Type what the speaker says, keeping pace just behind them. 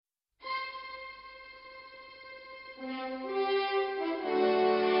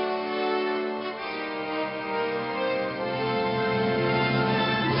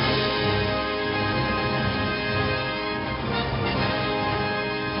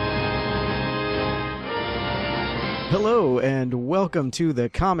Hello, and welcome to the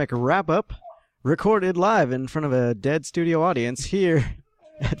Comic Wrap-Up, recorded live in front of a dead studio audience here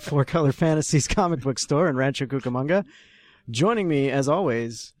at Four Color Fantasies comic book store in Rancho Cucamonga. Joining me, as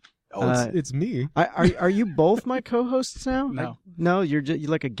always... it's me. Are you both my co-hosts now? No. No, you're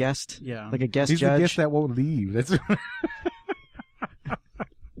like a guest? Yeah. Like a guest He's judge? the guest that won't leave. That's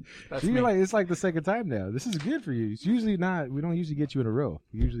me. Like, it's like the second time now. This is good for you. It's usually not. We don't usually get you in a row.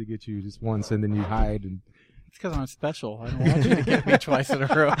 We usually get you just once, and then you hide. And It's because I'm special. I don't want you to get me twice in a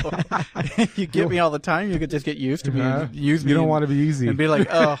row. You get me all the time, you could just get used to me and use me. You don't want to be easy. And be like,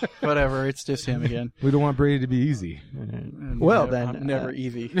 oh, whatever, it's just him again. We don't want Brady to be easy. And Well, I'm then, never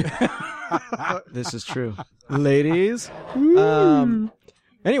easy. This is true. Ladies.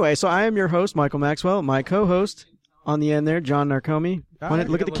 Anyway, so I am your host, Michael Maxwell. My co-host on the end there, John Narcomi.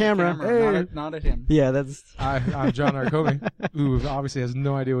 Look at the camera. Hey. Not at him. Yeah, that's... I'm John Narcomi, who obviously has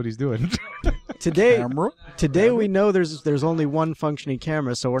no idea what he's doing. Today we know there's only one functioning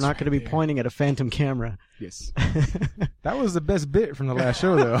camera, so we're not going to be pointing at a phantom camera. Yes. That was the best bit from the last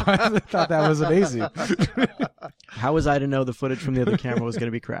show, though. I thought that was amazing. How was I to know the footage from the other camera was going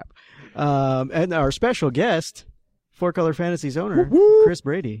to be crap? And our special guest, Four Color Fantasies owner, Chris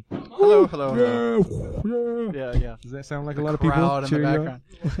Brady. Hello. Yeah. Does that sound like a lot of people Crowd in the cheering you background.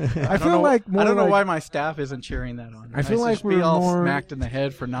 I feel like more I don't know like, why my staff isn't cheering that on. I feel like should be we're all more- smacked in the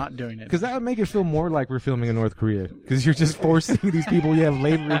head for not doing it. because that would make it feel more like we're filming in North Korea. Because you're just forcing these people you have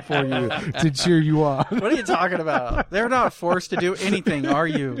laboring for you to cheer you on. What are you talking about? They're not forced to do anything, are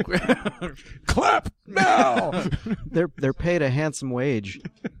you? Clap now! They're paid a handsome wage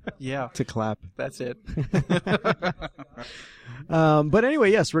Yeah, to clap. that's it. But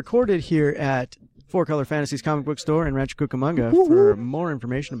anyway, yes, recorded here at Four Color Fantasies comic book store in Rancho Cucamonga. For more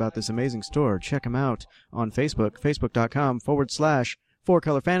information about this amazing store, check them out on Facebook, facebook.com/Four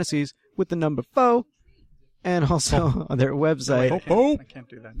Color Fantasies with the number 4, and also on their website, I can't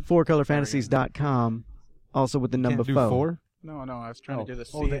do that. fourcolorfantasies.com, also with the number Can't do 4. No, I was trying to do the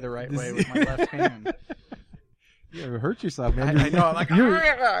C that- the right this- way with my left hand. You ever hurt yourself, man. I know, I'm like, you're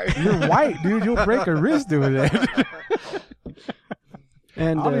white, dude. You'll break a wrist doing that.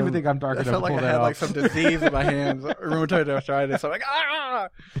 And I don't even think I'm dark I enough felt to like pull I that had off. like some disease in my hands, rheumatoid arthritis. I'm like, ah!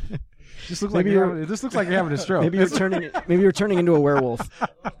 This looks like this looks like you're having a stroke. maybe you're turning into a werewolf.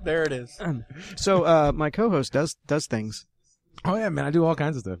 There it is. So my co-host does things. Oh yeah, man. I do all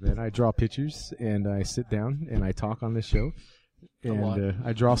kinds of stuff, man. I draw pictures and I sit down and I talk on this show, and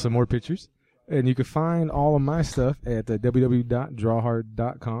I draw some more pictures. And you can find all of my stuff at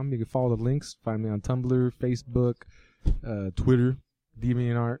www.drawhard.com. You can follow the links. Find me on Tumblr, Facebook, Twitter,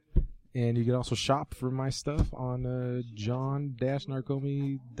 DeviantArt. And you can also shop for my stuff on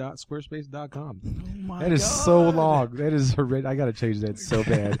john-narcomi.squarespace.com. That is so long. That is horrendous. I got to change that so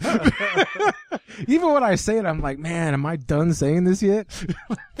bad. Even when I say it, I'm like, man, am I done saying this yet?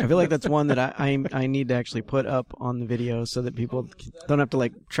 I feel like that's one that I need to actually put up on the video so that people don't have to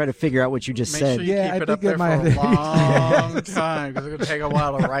like try to figure out what you just Make said. sure you Yeah, keep I it up think there it for might- a long time because it's going to take a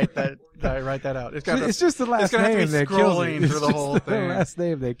while to write that out. It's just the last gonna have to name be that kills scrolling it. through It's the just whole the thing. last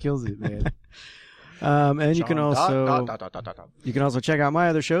name that kills it, man. And you can John, also dot. you can also check out my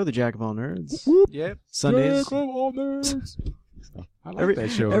other show, The Jack of All Nerds, Yep. Sundays. I like that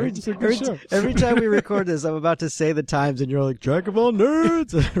show. man. It's a good show. Every time we record this, I'm about to say the times, and you're like, Jack of All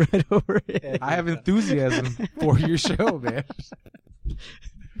Nerds, right over it. I have enthusiasm for your show, man. Yeah,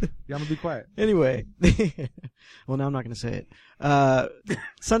 I'm gonna be quiet. Anyway, well, now I'm not going to say it.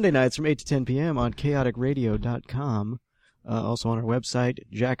 Sunday nights from 8 to 10 p.m. on chaoticradio.com. Also on our website,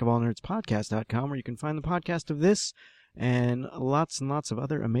 jackofallnerdspodcast.com, where you can find the podcast of this and lots of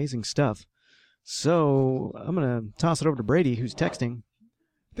other amazing stuff. So I'm going to toss it over to Brady, who's texting.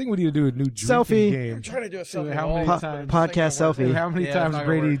 I think we need to do a new drinking Selfie. game. I'm trying to do a selfie. How many times? Podcast selfie. How many Yeah, it's not times gonna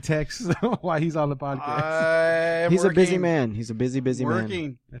Brady work. texts while he's on the podcast? He's a busy man. He's a busy man.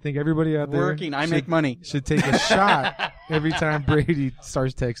 Working. I think everybody out there Working. I make money. should take a shot every time Brady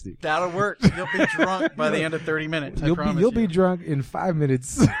starts texting. That'll work. You'll be drunk by the end of 30 minutes. You'll be drunk in 5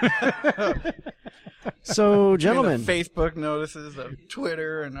 minutes. So, gentlemen, Facebook notices of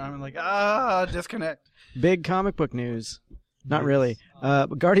Twitter, and I'm like, disconnect. big comic book news. Not really.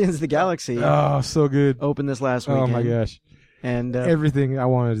 But Guardians of the Galaxy Oh, so good. opened this last weekend. Oh my gosh. And Everything I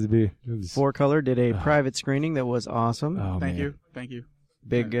wanted it to be. It was, Four Color did a private screening that was awesome. oh, Thank man. you.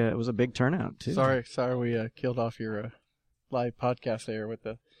 Big. It was a big turnout too. Sorry we killed off your live podcast there with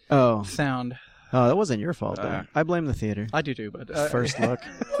the Oh, sound. Oh, that wasn't your fault, though. I blame the theater. I do too, but First look.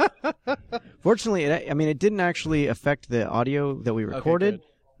 Fortunately, it didn't actually affect the audio that we recorded, good.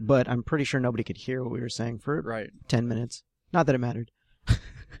 but I'm pretty sure nobody could hear what we were saying for right. 10 minutes. Not that it mattered.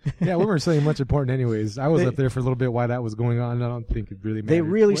 Yeah, we weren't saying much important anyways. I was up there for a little bit while that was going on. I don't think it really mattered. They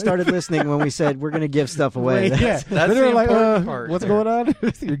really started listening when we said we're going to give stuff away. That's they the were like, important part. what's going on?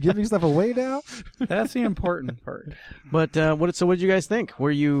 You're giving stuff away now? That's the important part. But so what did you guys think?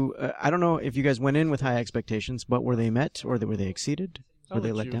 Were you? I don't know if you guys went in with high expectations, but were they met or were they exceeded? Were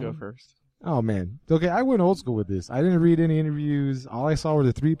they let down? Go first. Oh, man. Okay, I went old school with this. I didn't read any interviews. All I saw were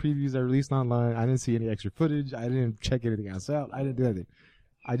the 3 previews I released online. I didn't see any extra footage. I didn't check anything else out. I didn't do anything.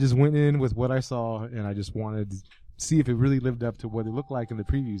 I just went in with what I saw, and I just wanted to see if it really lived up to what it looked like in the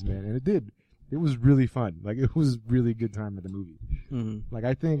previews, man. And it did. It was really fun. Like, it was really good time at the movie. Mm-hmm. Like,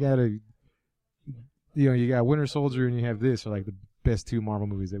 I think you got Winter Soldier and you have this are like the best 2 Marvel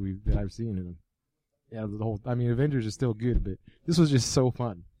movies that I've seen. And yeah, Avengers is still good, but this was just so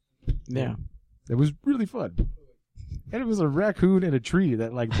fun. Yeah. It was really fun. And it was a raccoon and a tree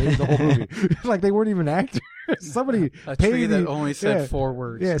that like made the whole movie. Like they weren't even actors. Somebody A paid tree that only said 4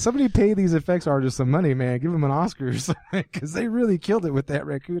 words. Yeah, somebody paid these effects artists some money, man. Give them an Oscar or something, because they really killed it with that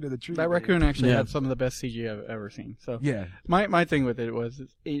raccoon and the tree. That raccoon actually had some of the best CG I've ever seen. So yeah, my thing with it was,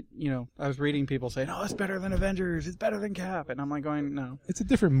 I was reading people saying, "Oh, it's better than Avengers. It's better than Cap," and I'm like going, "No, it's a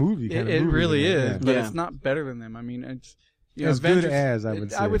different movie." It really is, but Yeah. it's not better than them. I mean, it's as Avengers, good as I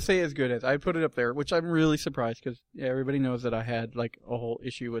would say. I would say as good as. I put it up there, which I'm really surprised because everybody knows that I had like a whole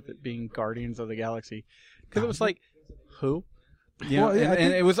issue with it being Guardians of the Galaxy, because it was like, who? Well,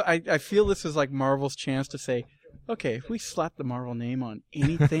 and it was. I feel this is like Marvel's chance to say, okay, if we slap the Marvel name on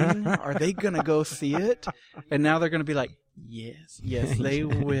anything, are they gonna go see it? And now they're gonna be like, yes, they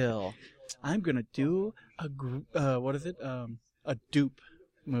will. I'm gonna do a a dupe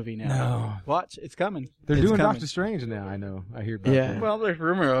movie now. No. Watch, it's coming. They're It's doing coming. Doctor Strange now. I know. I hear about Yeah. that. Well, there's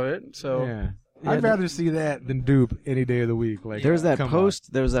rumor of it, so Yeah. I'd rather see that than Dupe any day of the week. Like There was that come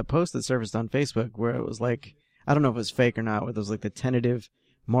post. There was that post that surfaced on Facebook where it was like, I don't know if it was fake or not. Where there was like the tentative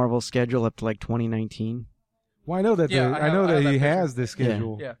Marvel schedule up to like 2019. on. Well, I know that. Yeah, I know I that have he that has this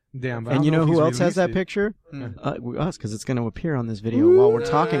schedule. Yeah. Damn. but I And don't you know if who he's else has that released it. picture? Hmm. Us, because it's going to appear on this video while we're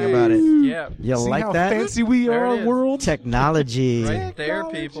talking about it. Yeah, You See like how that? fancy we There are, it is. world? Technology. right there,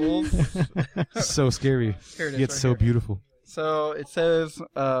 people. So scary. Here it is, It's right so here. beautiful. So it says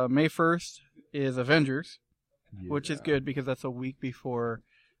May 1st is Avengers, which is good because that's a week before.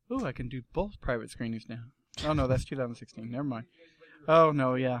 Ooh, I can do both private screenings now. Oh no, that's 2016. Never mind. Oh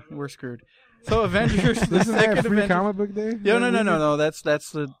no, yeah, we're screwed. So Avengers, the Isn't second that free Avengers. comic book day? No. That's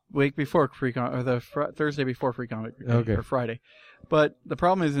the week before or the Thursday before Free Comic Book Day, Okay. or Friday. But the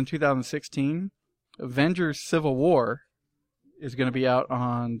problem is in 2016, Avengers: Civil War is going to be out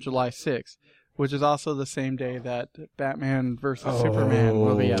on July 6th, which is also the same day that Batman versus Superman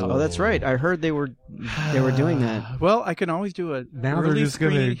will be out. Oh, that's right. I heard they were doing that. Well, I can always do a Now they're early just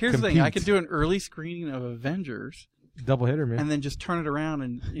gonna screening. Here's the thing: I compete. could do an early screening of Avengers Double hitter, man. and then just turn it around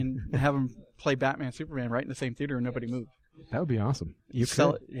and have them play Batman, Superman right in the same theater and nobody move. That would be awesome. You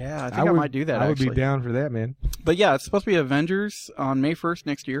Sell could. it. Yeah, I think I might do that. I would actually. be down for that, man. But yeah, it's supposed to be Avengers on May 1st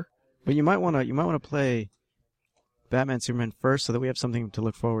next year. But you might want to play Batman Superman first so that we have something to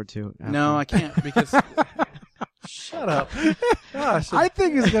look forward to. After. No, I can't because. Shut up. Gosh, I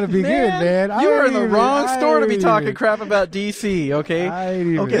think it's gonna be good, man. You are in the ain't wrong even- store to I be ain't talking even- crap about DC, okay? I ain't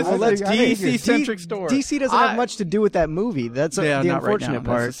even- Okay, so I let's think- I think DC it's- centric store. DC doesn't have much to do with that movie. That's Yeah, the not right unfortunate now.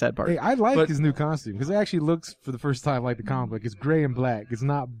 part. That's the sad part. Hey, I like But- his new costume because it actually looks, for the first time, like the comic book. It's gray and black. It's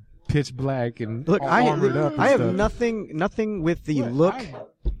not pitch black and Look, all I armored up and have stuff. nothing with the What? look.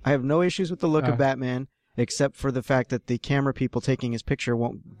 I have no issues with the look Uh. of Batman, except for the fact that the camera people taking his picture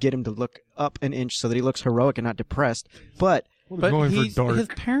won't get him to look up an inch so that he looks heroic and not depressed. But We're But going for dark. his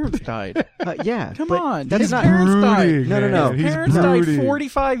parents died. yeah, Come but on. that's His not. parents died. brooding, No, no, man. no. His He's parents died brooding.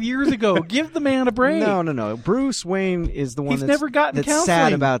 45 years ago. Give the man a break. No. Bruce Wayne is the one He's that's, never gotten that's counseling.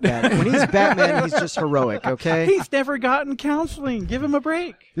 sad about that. When he's Batman, he's just heroic. Okay. He's never gotten counseling. Give him a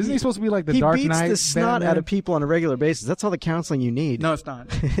break. Isn't he supposed to be like the He Dark beats Knight? the snot Batman? out of people on a regular basis. That's all the counseling you need. No, it's not.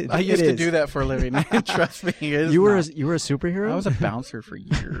 It I used to is. do that for a living. Trust me. it is You were not. a superhero. I was a bouncer for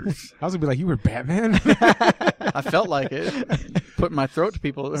years. I was gonna be like, you were Batman. I felt like it. Putting my throat to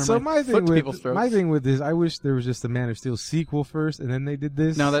people. Or So my my foot to people's throats. thing with this, I wish there was just a Man of Steel sequel first, and then they did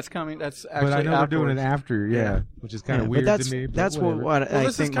this. No, that's coming. That's actually but I know they're doing it afterwards. after, Yeah. which is kind of Yeah, weird but that's to me. But that's what, whatever. I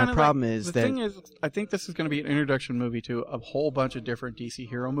this is think my kinda problem like, is the that thing is, I think this is going to be an introduction movie to a whole bunch of different DC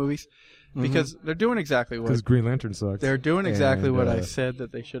hero movies because they're doing exactly what because Green Lantern sucks. they're doing exactly And, what I said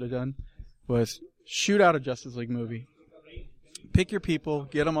that they should have done was shoot out a Justice League movie, pick your people,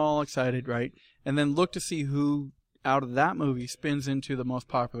 get them all excited, right? And then look to see who out of that movie spins into the most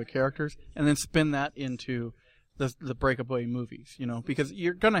popular characters, and then spin that into the breakaway movies, because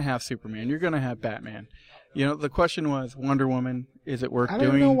you're going to have Superman, you're going to have Batman. The question was Wonder Woman, is it worth doing? I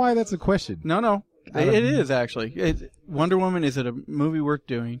don't know why that's a question. No. It is actually. Wonder Woman, is it a movie worth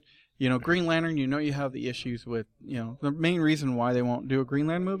doing? Green Lantern, you have the issues with, the main reason why they won't do a Green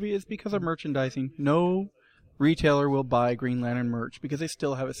Lantern movie is because of merchandising. No retailer will buy Green Lantern merch because they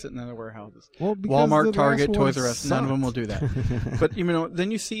still have it sitting in their warehouses. Well, Walmart, Target, Toys R Us, sucked. none of them will do that. But,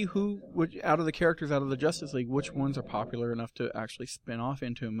 then you see out of the characters out of the Justice League, which ones are popular enough to actually spin off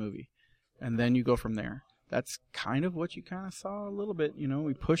into a movie. And then you go from there. That's kind of what you kind of saw a little bit.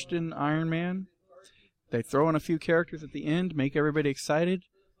 We pushed in Iron Man. They throw in a few characters at the end, make everybody excited.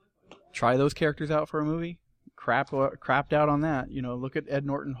 Try those characters out for a movie. Crapped out on that. Look at Ed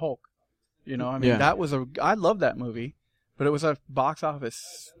Norton Hulk. That was I love that movie, but it was a box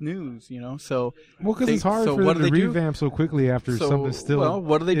office snooze. So because it's hard for them to revamp so quickly after something's still. Well,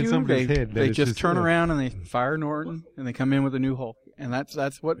 what do they do? They just just turn around and they fire Norton and they come in with a new Hulk, and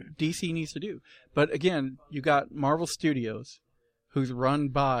that's what DC needs to do. But again, you got Marvel Studios, who's run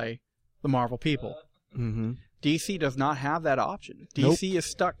by the Marvel people. Mm-hmm. DC does not have that option. DC is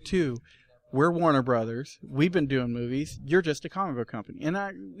stuck to, we're Warner Brothers. We've been doing movies. You're just a comic book company. And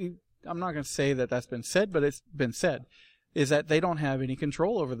I'm not going to say that that's been said, but it's been said, is that they don't have any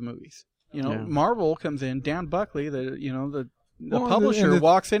control over the movies. Marvel comes in. Dan Buckley, the publisher,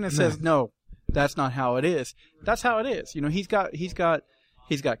 walks in and says, "No, that's not how it is." That's how it is. He's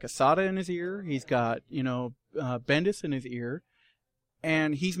got Quesada in his ear. He's got Bendis in his ear.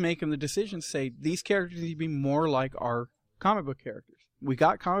 And he's making the decision to say, these characters need to be more like our comic book characters. We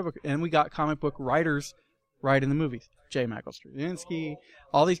got comic book writers writing the movies. J. Michael Straczynski,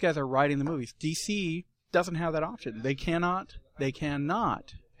 all these guys are writing the movies. DC doesn't have that option. They cannot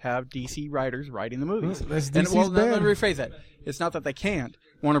have DC writers writing the movies. Well, let me rephrase that. It's not that they can't.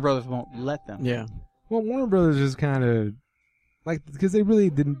 Warner Brothers won't let them. Yeah. Well, Warner Brothers is kind of because they really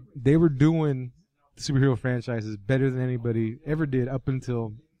didn't. They were doing superhero franchises better than anybody ever did up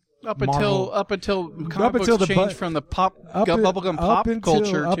until comic books changed from the bubblegum pop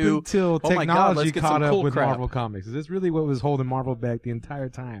culture to until technology oh my God, let's get caught some up cool with crap. Marvel Comics. That's really what was holding Marvel back the entire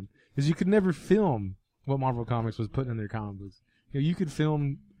time. Because you could never film what Marvel Comics was putting in their comic books. You could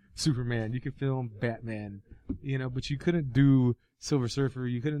film Superman, you could film Batman, but you couldn't do Silver Surfer,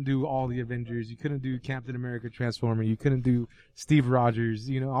 you couldn't do all the Avengers, you couldn't do Captain America Transformer, you couldn't do Steve Rogers,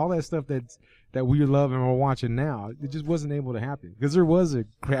 all that stuff that we love and we're watching now. It just wasn't able to happen because there was a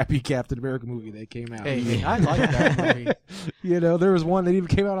crappy Captain America movie that came out. Hey, I like that movie. There was one that even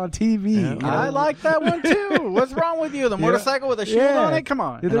came out on TV. I like that one too. What's wrong with you? The motorcycle with a shield on it? Come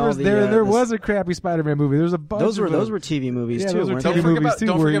on. There was a crappy Spider-Man movie. There's a bunch those were TV movies too. Those were weren't TV they? movies too.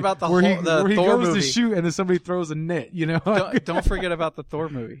 Don't forget about the where he Thor goes movie. to shoot and then somebody throws a net. Don't forget about the Thor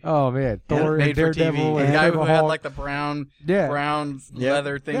movie. Oh man, Thor and made for Daredevil TV. and The guy who Hulk. had like the brown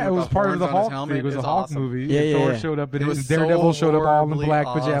leather thing. Yeah, it with was the part of the horns on his Hulk helmet. movie. It was a Hulk awesome. movie. Yeah, Thor yeah. showed up in It it, was and Daredevil showed up all in horribly black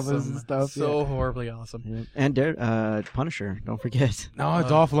pajamas awesome. and stuff. So horribly awesome. Yeah. And Punisher, don't forget. No,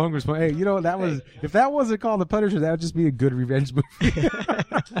 Dolph Lundgren's. Hey, that was if that wasn't called The Punisher, that would just be a good revenge movie.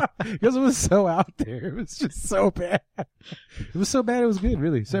 Because it was so out there. It was just so bad. It was so bad. It was good,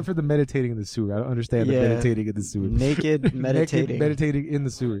 really, except for the meditating in the sewer. I don't understand the meditating in the sewer. Naked meditating. Meditating in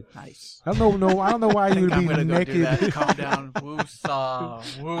the sewer. Nice. I don't know why you would I'm be gonna go naked. do that. Calm down. Woosah.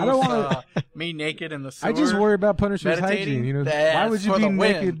 I don't wanna- Me naked in the sewer. I just worry about Punisher's meditating. hygiene. Why That's would you for be the win.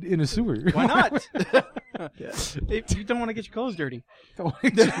 naked in a sewer? Why not? If you don't want to get your clothes dirty.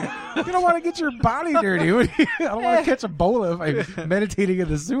 You don't want to get your body dirty. I don't want to catch Ebola if I'm meditating in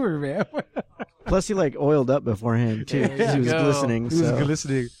the sewer, man. Plus, he oiled up beforehand too. There He was you go. glistening. He was So.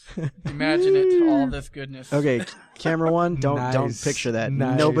 glistening. Imagine it. All this goodness. Okay, camera one. Don't Nice. picture that.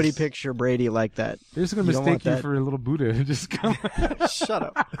 Nice. Nobody picture Brady like that. They're just going to You don't mistake want you that. for a little Buddha and just come. Shut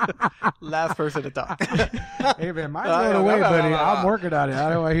up. Last person to talk. Hey, man, mine's going away, buddy. I'm working on it. I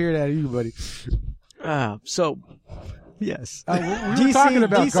don't want to hear that of you, buddy. So, yes. We were talking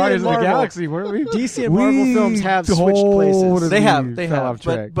about DC Guardians and of the Marvel. Galaxy, weren't we? DC and Marvel films have switched places. They They have. off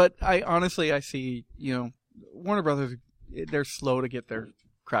track. But I honestly, I see, Warner Brothers, they're slow to get their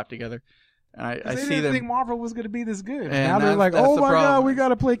crap together. And I they see didn't them. think Marvel was going to be this good. And Now they're that's- like, that's oh the my God, problem. we got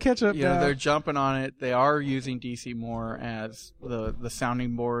to play catch up now. They're jumping on it. They are using DC more as the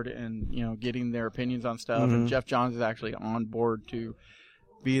sounding board and, getting their opinions on stuff. Mhm. And Jeff Johns is actually on board to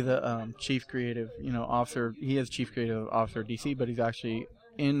be the chief creative, officer. He is chief creative officer of DC, but he's actually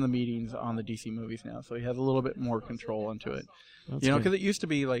in the meetings on the DC movies now. So he has a little bit more control into it. That's Because good. it used to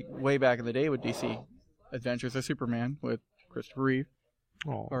be like way back in the day with DC Adventures of Superman with Christopher Reeve.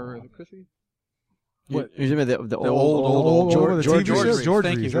 Oh. Or is it Chrissy? What? You're talking about the old George George Reeves. Reeves. George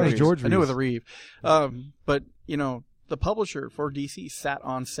Thank you, Reeves. That was George I knew it was a Reeves. Reeve. But, you know, the publisher for DC sat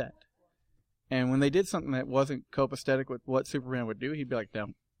on set. And when they did something that wasn't copacetic with what Superman would do, he'd be like, no,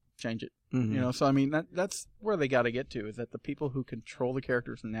 change it. Mhm. You know, so I mean, that's where they got to get to, is that the people who control the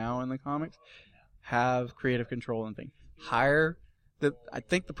characters now in the comics have creative control and things. I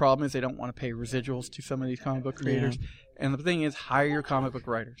think the problem is they don't want to pay residuals to some of these comic book creators. And the thing is, hire your comic book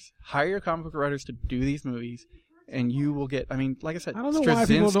writers. Hire your comic book writers to do these movies, and you will get, I mean, like I said, I don't know why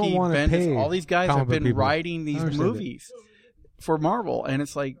people don't Straczynski, want to Bendis, pay all these guys comic have book been people. writing these I understand movies for Marvel, and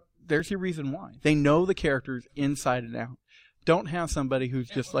it's like, there's your reason why. They know the characters inside and out. Don't have somebody who's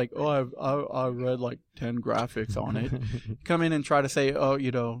just like, oh, I read like 10 graphics on it. Come in and try to say, oh,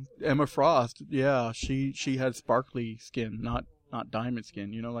 you know, Emma Frost, yeah, she had sparkly skin, not diamond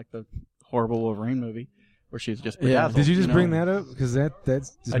skin. You know, like the horrible Wolverine movie where she's just bedazzled. Did you just know? bring that up? Because that's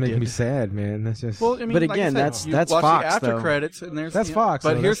just I making me did. sad, man. That's just. Well, I mean, But like I again, said, you that's watch Fox, the after though. credits, and there's That's you know, Fox,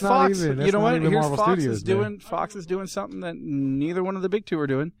 But though. here's That's not Fox. even- You that's know not what? even Here's Marvel Fox Studios, is doing. Fox is doing something that neither one of the big two are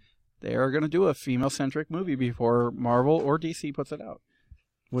doing. They are going to do a female-centric movie before Marvel or DC puts it out.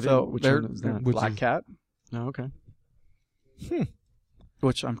 Which one is that? Which Black is- Cat, Oh, okay.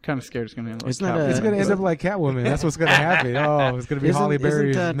 which I'm kind of scared is going to end. Like Isn't that Catwoman. It's going to end up like Catwoman. That's what's going to happen. Oh, it's going to be Holly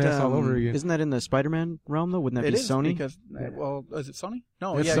Berry's mess all over again. Isn't that in the Spider-Man realm though? Wouldn't that It be is Sony? because well, is it Sony?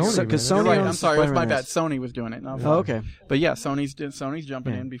 No, It's yeah, Sony, you're- man. Because you're Sony right. owns I'm sorry, it was my Spider-Man. bad. Sony was doing it. Not Oh, Fox. okay. But yeah, Sony's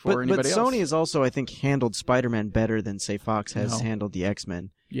jumping in before But anybody else. Sony has also, I think, handled Spider-Man better than say Fox has No. handled the X-Men.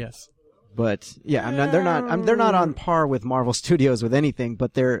 Yes. But yeah, they're not on par with Marvel Studios with anything.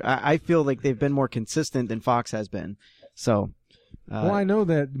 But I feel like they've been more consistent than Fox has been. So, Well, I know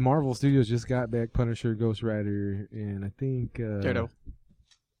that Marvel Studios just got back Punisher, Ghost Rider, and I think Daredevil.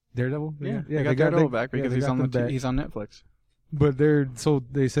 Daredevil. Yeah, they got Daredevil back because they he's got on them back. he's on Netflix. But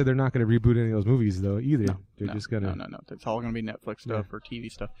they said they're not going to reboot any of those movies though either. No, They're no, just gonna. no. It's all going to be Netflix stuff or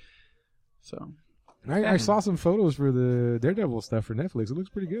TV stuff. So I saw some photos for the Daredevil stuff for Netflix. It looks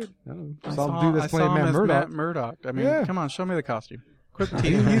pretty good. I don't know. I Saw the dude that's saw playing him Matt as Murdock. Matt Murdock. I mean, Yeah. come on, show me the costume. Quick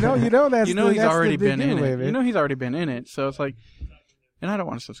tease. you know that's You know the, he's that's already the big been in giveaway, it. man. You know he's already been in it. So it's like, and I don't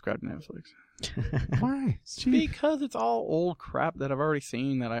want to subscribe to Netflix Why? It's cheap. because it's all old crap that I've already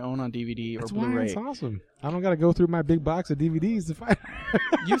seen that I own on DVD or That's why Blu-ray. it's awesome. I don't got to go through my big box of DVDs to find.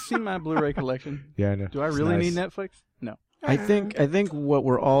 You've seen my Blu-ray collection. Yeah, I know. Do I It's really nice. need Netflix? No. I think what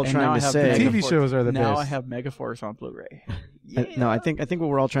we're all And now trying I to have say. TV shows are the now best. I have Megaforce on Blu-ray. No, I think what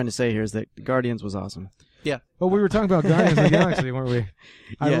we're all trying to say here is that Guardians was awesome. Oh, we were talking about Guardians of the Galaxy, weren't we?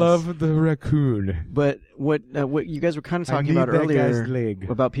 I Yes. love the raccoon. But what you guys were kind of I talking need about that earlier guy's leg.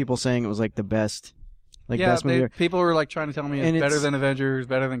 about people saying it was like the best, Yeah, best movie. people were like trying to tell me And it's better it's- than Avengers,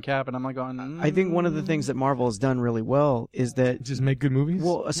 better than Cap, and I'm like going. I think one of the things that Marvel has done really well is that, Just make good movies.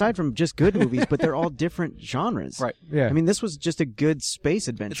 well, aside from just good movies, but they're all different genres. Right. yeah. I mean, this was just a good space It's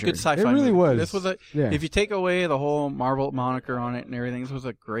adventure. good sci-fi. It really movie. was. This was a. Yeah. If you take away the whole Marvel moniker on it and everything, this was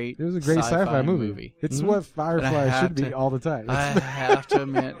a great. It was a great sci-fi movie. It's Mhm. what Firefly have should be to- all the time. I have to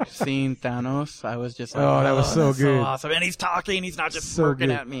admit, seeing Thanos, I was just like, Oh, that was so that's good. awesome. And he's talking, he's not just So working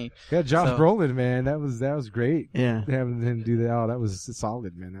good. at me. Yeah, Josh So- Brolin, man, that was great. Yeah. Having him do that, oh, that was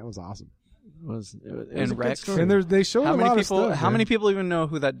solid, man. That was awesome. It was a And good Rex. story. And they showed How a many lot people? of stuff. How many people even know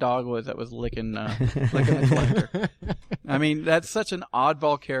who that dog was that was licking the collector? I mean, that's such an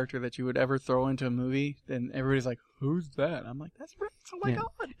oddball character that you would ever throw into a movie, and everybody's like, "Who's that?" I'm like, "That's Rex." Oh my Yeah.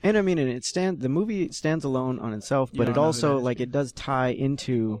 god! And I mean, the movie stands alone on itself, You but don't it know who also that is. it does tie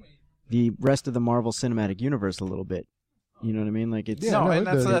into the rest of the Marvel Cinematic Universe a little bit. You know what I mean? Like it's Yeah, no, no, and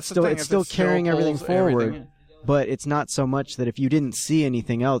it does. that's It's still- the thing. it's is still it carrying everything pulls forward. in. but it's not so much that if you didn't see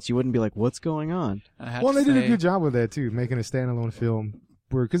anything else, you wouldn't be like, "What's going on?" And I have Well, to they did a say- good job with that too, making a standalone film.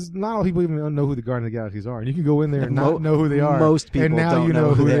 Because not all people even know who the Guardians of the Galaxies are, and you can go in there and not know who they are. Most people and now don't you know know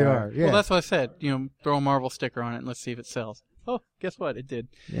who who they they are. are. Yeah. Well, that's what I said. Throw a Marvel sticker on it and let's see if it sells. Oh, guess what? It did.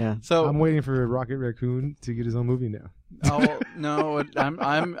 Yeah. So I'm waiting for Rocket Raccoon to get his own movie now. Oh no,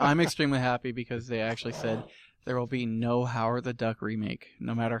 I'm extremely happy because they actually said there will be no Howard the Duck remake,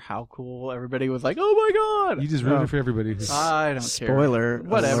 no matter how cool everybody was like, "Oh my god!" You just ruined it for everybody. I don't Spoiler. care.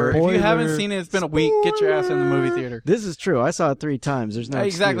 Whatever. alert. If you Spoiler. haven't seen it, it's been a week. Get your ass in the movie theater. This is true. I saw it 3 times. There's no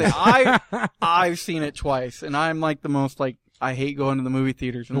Exactly. excuse. I've seen it twice, and I'm like the most like I hate going to the movie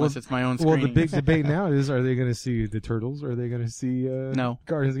theaters unless it's my own Well, screening. the big debate now is: are they going to see the Turtles? Or are they going to see No.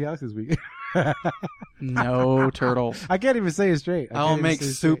 Guardians of the Galaxy this week? No turtles. I can't even say it straight. I'll make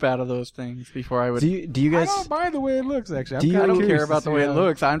soup out of those things before I would. Do you I guys? don't mind the way it looks. Actually, Do you- I I'm don't kinda care curious about to the way see it how-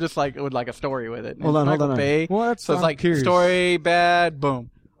 looks. I'm just like would like a story with it. Hold It's on, hold Michael on. Bay, Well, that's so it's I'm like curious. story bad, boom.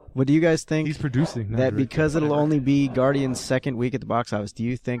 What do you guys think? He's producing. not That directing. because it'll only be Guardians' second week at the box office, do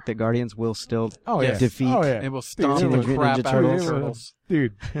you think that Guardians will still Oh yeah. defeat? Oh yeah. It will stomp Dude, the Teenage crap Mutant out of Ninja the Turtles. turtles.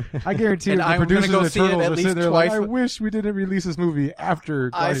 Dude, I guarantee And the I'm gonna producers go of the see it Turtles at are least sitting there like, twice. I wish we didn't release this movie after.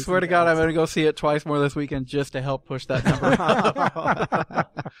 I Guardians swear of to the God, I'm Galaxy. going to go see it twice more this weekend just to help push that number.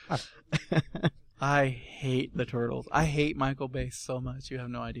 I hate the Turtles. I hate Michael Bay so much. You have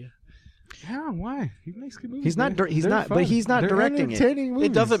no idea. Yeah, why? He makes good movies. He's not man. dir- he's They're not- but fun. he's not They're directing it. entertaining movies.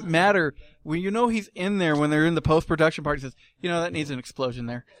 It doesn't matter. When you know he's in there, when they're in the post-production part, he says, that needs an explosion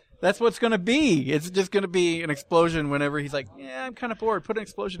there. That's what's going to be. It's just going to be an explosion whenever he's like, yeah, I'm kind of bored. Put an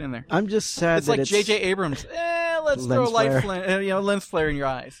explosion in there. I'm just sad It's that like J.J. Abrams. Let's throw a Lens lens flare in your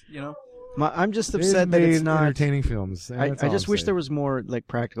eyes, I'm just They've upset that it's made not. entertaining films. I That's I all just I'm wish saying. there was more like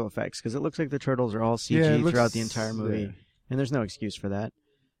practical effects because it looks like the turtles are all CG Yeah, it looks- throughout the entire movie, yeah. and there's no excuse for that.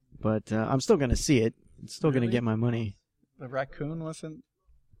 But I'm still going to see it. It's still going to Really? get my money. The raccoon wasn't.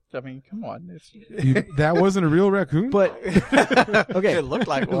 I mean, come on. That wasn't a real raccoon. But okay, It looked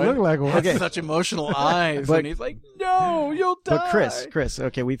like it one. looked like one. Okay. Such emotional eyes. But- and he's like, no, you'll die. But Chris,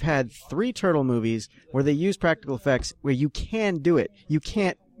 okay, we've had 3 turtle movies where they use practical effects where you can do it. You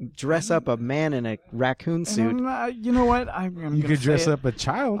can't dress up a man in a raccoon suit. You know what? I'm You gonna could dress say up a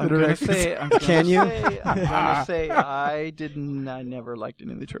child. I'm in a gonna raccoon say. suit. I'm gonna Can you? Say, I'm gonna say I never liked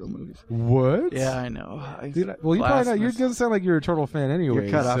any of the turtle movies. What? Yeah, I know. Dude, well, you probably not. You Blasphemous. doesn't sound like you're a turtle fan anyway.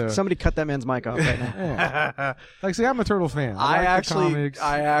 You're cut off. so- Somebody cut that man's mic off right now. Yeah. Like, see, I'm a turtle fan. I like the comics.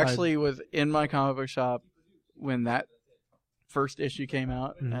 actually was in my comic book shop when that first issue came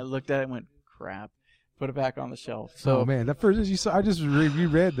out, and I looked at it and went, crap. Put it back on the shelf. So oh man, that first issue. So I just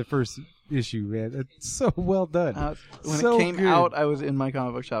reread the first issue, man. It's so well done. when So it came good. out, I was in my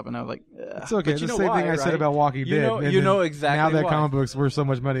comic book shop, and I was like, ugh. It's okay. But you the know same why, thing I said right? about Walking You Dead. know- and you then know exactly now that why. comic books were so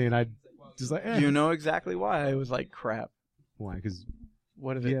much money, and I just like, You know exactly why. I was like, crap. why? Because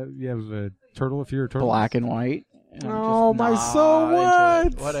What is it? you have a turtle if you're a turtle. Black and white. And I'm Oh, just my not soul, into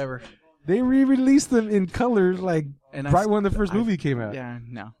it. what? Whatever. They re-released them in color, like And right when the first movie came out. Yeah,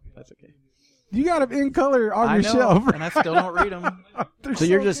 no, that's okay. You got them in color on I your know, shelf. and I still don't read them. They're So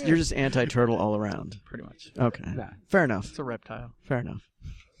you're so just good. you're just anti-turtle all around. Pretty much. Okay, Nah. fair enough. It's a reptile. Fair enough.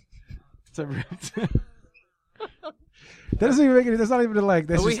 It's a that doesn't even make it. That's not even like.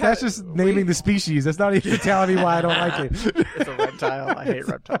 That's But we just that's had- just naming the species. That's not even telling me why I don't like it. It's a reptile. I hate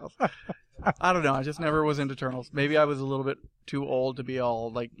reptiles. I don't know. I just never was into turtles. Maybe I was a little bit too old to be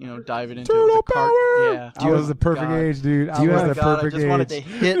all like diving into Turtle it with the power! Yeah. I was the perfect God. age, dude. I you was have- the God, I perfect just wanted to age.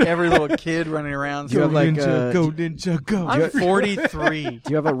 hit every little kid running around. Do you have, like, ninja, go ninja, go. I'm 43. Do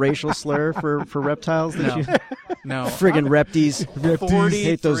you have a racial slur for reptiles? That No. you, No. friggin' repties. Reptiles. 43.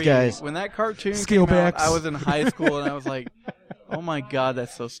 Hate those guys. When that cartoon Scale came out, backs. I was in high school and I was like, oh my God,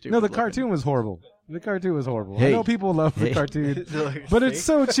 that's so stupid. No, the looking. cartoon was horrible. The cartoon was horrible. Hey. I know people love the Hey. cartoon, They're like, but it's "See?"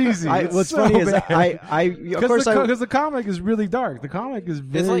 so cheesy. It's What's so funny is bad. of course because the comic is really dark. The comic is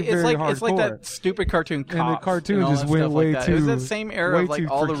very very hardcore. it's like that stupid cartoon And the Cops cartoon all just that went stuff way like that. It was too- that same era way of like too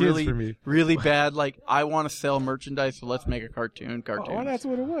all for the kids for me. really bad like I want to sell merchandise, so let's make a cartoon. Oh, that's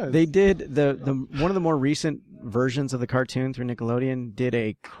what it was. They did the one of the more recent versions of the cartoon through Nickelodeon did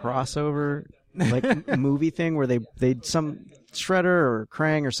a crossover like movie thing where they some Shredder or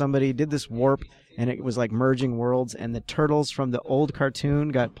Krang or somebody did this warp and it was like merging worlds and the turtles from the old cartoon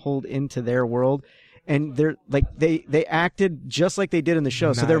got pulled into their world and they're like they acted just like they did in the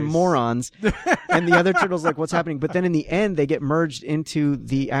show, so they're Nice. morons. And the other turtles like what's happening, but then in the end they get merged into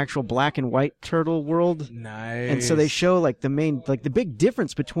the actual black and white turtle world. nice. And so they show like the big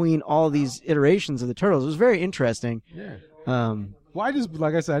difference between all these iterations of the turtles. It was very interesting. Yeah. Well, I just,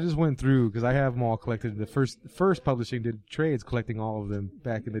 like I said, I just went through because I have them all collected. The first publishing did trades collecting all of them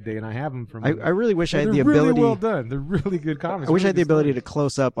back in the day, and I have them from. I really wish I had they're the ability. really well done. They're really good comics. I wish I had the really good ability to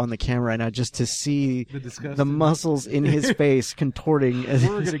close up on the camera right now just to see The disgust. the muscles in his face contorting. As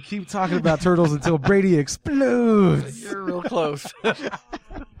We're gonna keep talking about turtles until Brady explodes. You're real close.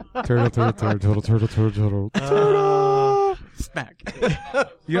 Turtle. Smack.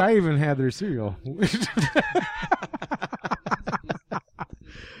 Yeah, I even had their cereal.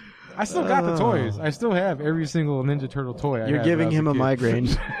 I still got the toys. I still have every single Ninja Turtle toy. You're giving him a migraine.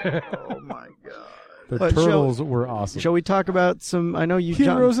 Oh my God. The But turtles were awesome. Shall we talk about some? I know you.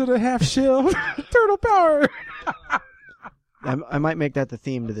 Heroes of the half shell. Turtle power. I might make that the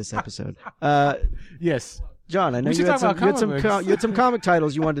theme to this episode. Yes. John, I know We should you had talk some. about comic books. You had some comic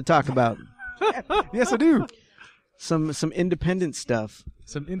titles you wanted to talk about. Yes, I do. Some independent stuff.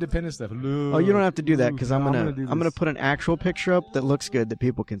 Some independent stuff. Oh, you don't have to do that because I'm do gonna this. put an actual picture up that looks good that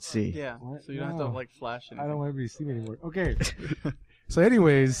people can see. Yeah. So you don't have to like flash it. I don't want everybody to see me anymore. Okay. So,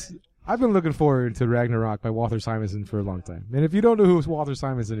 anyways, I've been looking forward to Ragnarok by Walter Simonson for a long time. And if you don't know who Walter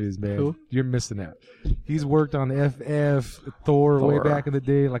Simonson is, man, Who? you're missing out. He's worked on FF, Thor way back in the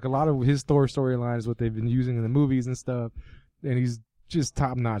day. Like a lot of his Thor storyline is what they've been using in the movies and stuff. And he's just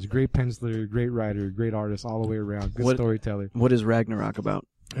top notch. Great penciler, great writer, great artist all the way around. Good storyteller. What is Ragnarok about?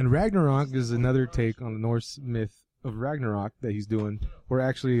 And Ragnarok is another take on the Norse myth of Ragnarok that he's doing, where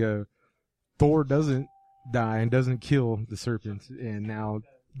actually Thor doesn't die and doesn't kill the serpent, and now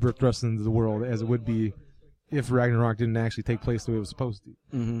we're thrust into the world as it would be if Ragnarok didn't actually take place the way it was supposed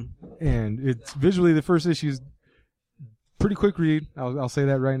to. Mm-hmm. And it's visually, the first issue is pretty quick read. I'll say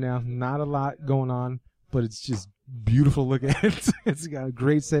that right now. Not a lot going on, but it's just beautiful look at it. It's got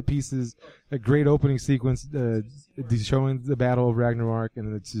great set pieces, a great opening sequence showing the Battle of Ragnarok,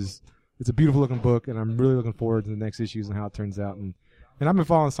 and it's a beautiful looking book, and I'm really looking forward to the next issues and how it turns out. And I've been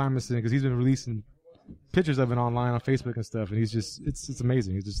following Simonson because he's been releasing pictures of it online on Facebook and stuff, and he's just it's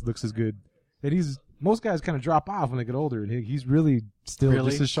amazing. He just looks as good. And most guys kind of drop off when they get older, and he's really still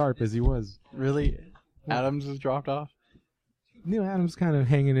just as sharp as he was. Really? Adams has dropped off? Neil Adams kind of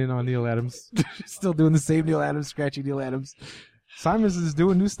hanging in on Neil Adams. Still doing the same Neil Adams, scratchy Neil Adams. Simonson is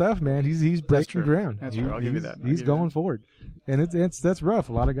doing new stuff, man. He's breaking ground. That's true. I'll give you that. He's going forward. And that's rough.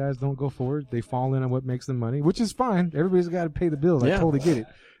 A lot of guys don't go forward. They fall in on what makes them money, which is fine. Everybody's got to pay the bills. Yeah. I totally get it.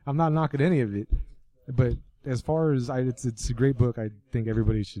 I'm not knocking any of it. But as far as it's a great book. I think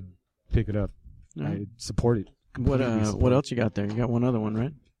everybody should pick it up. Right. I support it. What else you got there? You got one other one,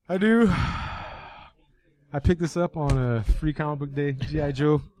 right? I do. I picked this up on a free comic book day, G.I.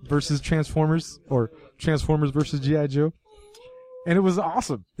 Joe versus Transformers, or Transformers versus G.I. Joe. And it was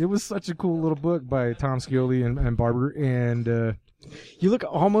awesome. It was such a cool little book by Tom Scioli and Barber. And You look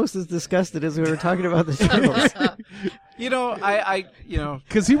almost as disgusted as we were talking about the Turtles.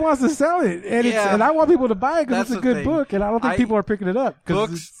 because he wants to sell it, and and I want people to buy it because That's it's a the good thing. book, and I don't think people are picking it up.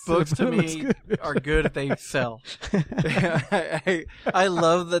 Books to me are good if they sell. I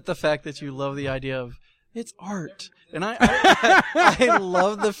love the fact that you love the idea of it's art. And I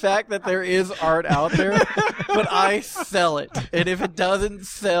love the fact that there is art out there, but I sell it. And if it doesn't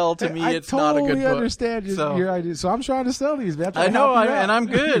sell to me, it's not a good book. I totally understand your idea. So I'm trying to sell these, man. I know, and I'm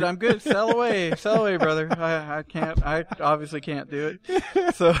good. I'm good. Sell away, brother. I can't. I obviously can't do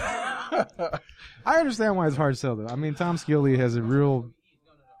it. So I understand why it's hard to sell, though. I mean, Tom Scioli has a real.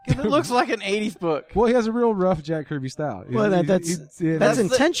 Because it looks like an 80s book. Well, he has a real rough Jack Kirby style. Well, that's the-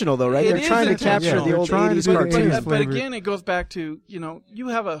 intentional, though, right? it They're is trying to intentional. capture Yeah, the they're old trying to 80s do the cartoons. 80s But again, it goes back to, you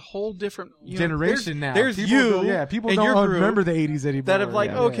have a whole different generation now. There's people you, people and don't your group remember the 80s anymore. that have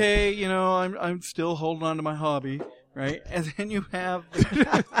like, Yeah. okay, I'm still holding on to my hobby, right? And then you have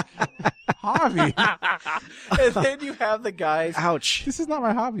hobby. and then you have the guys. Ouch. This is not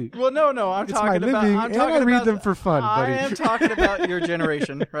my hobby. Well, no, I'm It's talking my about. living, I'm and talking I read about, them for fun, buddy. I am talking about your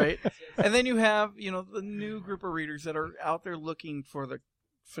generation, right? And then you have, the new group of readers that are out there looking for the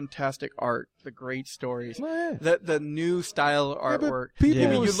fantastic art, the great stories, Well, yeah. the new style Yeah, but artwork. people Yeah.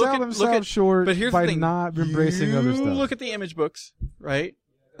 will You sell themselves short but here's by the thing. not embracing other stuff. Look at the image books, right?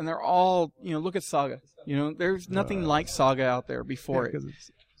 And they're all, look at Saga. There's nothing like Saga out there before it.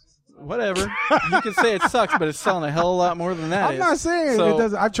 Whatever. You can say it sucks, but it's selling a hell of a lot more than that I'm not saying So- it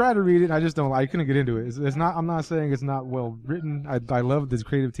doesn't. I've tried to read it. I just don't. I couldn't get into it. It's not. I'm not saying it's not well written. I love this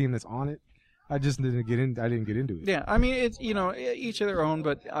creative team that's on it. I just didn't get in. I didn't get into it. Yeah, I mean, it's, each of their own,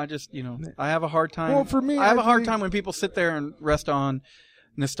 but I just, I have a hard time. Well, for me, I have I a hard think- time when people sit there and rest on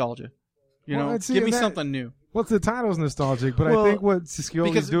nostalgia. Well, see, give me that- something new. Well, the title's nostalgic, but Well, I think what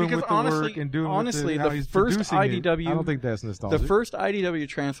Scioli's doing with the honestly- work and doing honestly, with how the he's first producing IDW it, I don't think that's nostalgic. The first IDW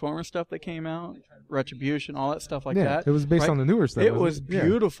Transformers stuff that came out, Retribution, all that stuff like yeah, that. it was based right? on the newer stuff. It was Yeah.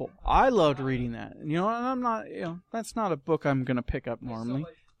 beautiful. I loved reading that. And I'm not, that's not a book I'm going to pick up normally.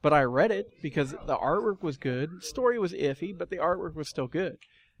 But I read it because the artwork was good. The story was iffy, but the artwork was still good.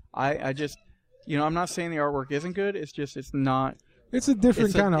 I just, I'm not saying the artwork isn't good. It's just, it's not. It's a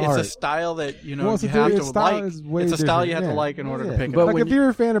different kind of art. It's a style that, Well, it's you a have different to style like. is way It's a style different. you have to Yeah. like in order to Yeah. pick it But up. Like when if you're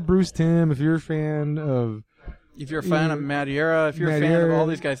a fan of Bruce Timm, if you're a fan of If you're a fan of Madeira, if you're a fan of all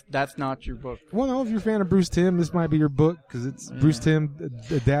these guys, that's not your book. Well, no, if you're a fan of Bruce Timm, this might be your book because it's Bruce Timm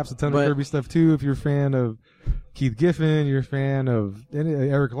adapts a ton But- of Kirby stuff too. If you're a fan of Keith Giffen, you're a fan of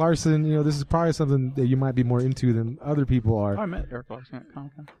Eric Larson, this is probably something that you might be more into than other people are. I met Eric Larson at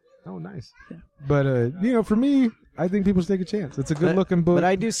Comic-Con. Oh, nice. Yeah. But for me, I think people should take a chance. It's a good looking book. But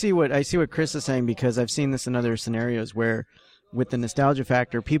I do see what Chris is saying, because I've seen this in other scenarios where, with the nostalgia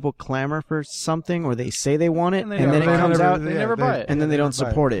factor, people clamor for something or they say they want it, And they and then never it buy it. comes out, They never buy it. and then they don't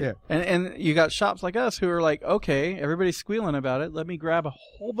support it. Yeah. And you got shops like us who are like, okay, everybody's squealing about it. Let me grab a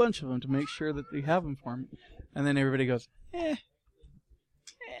whole bunch of them to make sure that they have them for me. And then everybody goes,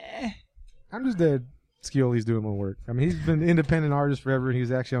 I'm just dead. Scioli's doing more work. I mean, he's been an independent artist forever, and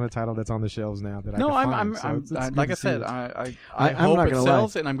he's actually on a title that's on the shelves now. That No, I can I'm find. So it's good like to I see said, it. I I'm hope not it gonna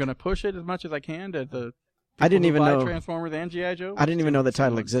sells, lie. and I'm going to push it as much as I can to the. I didn't people who even buy know. Transformers and GI Joe. I didn't even know the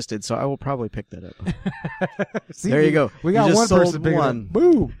title existed, so I will probably pick that up. See, There you go. We You got just one sold person picking one. Up.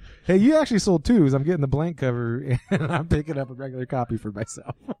 Boom. Hey, you actually sold 2. I'm getting the blank cover, and I'm picking up a regular copy for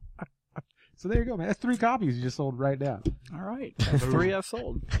myself. So there you go, man. That's 3 copies you just sold right now. All right, that's 3 I've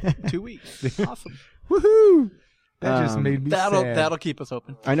sold. 2 weeks. Awesome. Woohoo! That just made me sad. That'll keep us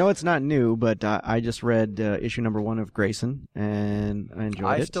open. I know it's not new, but I just read issue number 1 of Grayson, and I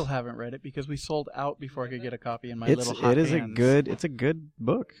enjoyed it. I still haven't read it because we sold out before I could get a copy in my It's little hot it is hands. it's a good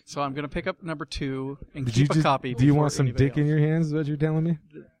book. So I'm going to pick up number 2 and Did keep you a just, copy. do you before want some anybody dick in else. your hands? Is what you're telling me?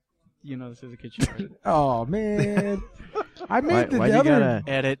 You know this is a kid show. Right? Oh man, I made Why the you other. gotta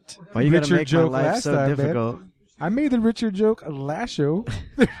Edit. why you gotta Richard make my joke life last so time, man. difficult? I made the Richard joke last show.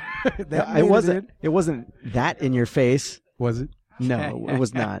 That It made wasn't. in. It wasn't that in your face. Was it? No, it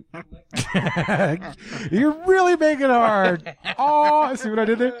was not. You're really making it hard. Oh, see what I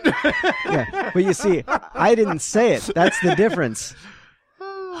did there? Yeah, but you see, I didn't say it. That's the difference.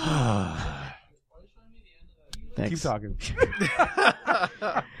 Thanks. Keep talking.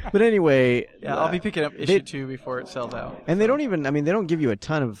 But anyway, Yeah, I'll be picking up issue 2 before it sells out. and they don't even. I mean, they don't give you a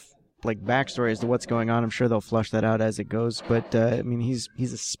ton of like backstory as to what's going on. I'm sure they'll flush that out as it goes. But I mean, he's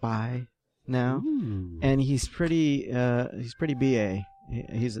a spy now, and he's pretty BA.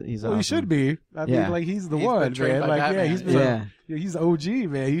 He's Well, he awesome. should be. I Yeah. mean, like he's the He's one, been trained man. by Like, Batman. yeah, he's been. Yeah. Yeah, he's OG,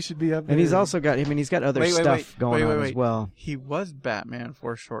 man. He should be up there. And he's also got. I mean, he's got other Wait, stuff going on as wait. well. He was Batman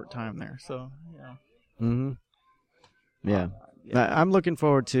for a short time there, so yeah. Mm-hmm. Yeah. I'm looking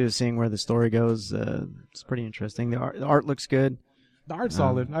forward to seeing where the story goes. It's pretty interesting. The art looks good. The art's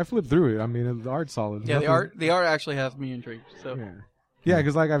solid. I flipped through it. I mean, the art's solid. Yeah, Nothing- the art actually has me intrigued. So Yeah. Yeah,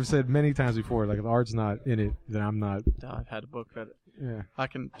 because like I've said many times before, like if the art's not in it, then I'm not. I've had a book that Yeah. I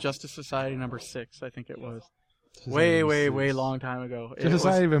can Justice Society number 6, I think it was. Society Way of long time ago. The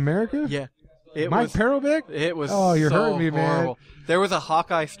Society of America? Yeah. It Mike was Perelbeck? It was Oh, you're so hurting me, man. horrible. There was a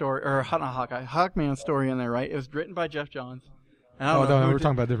Hawkeye story, or not Hawkeye, Hawkman story in there, right? It was written by Jeff Johns. And I Oh, don't know no, who we're did-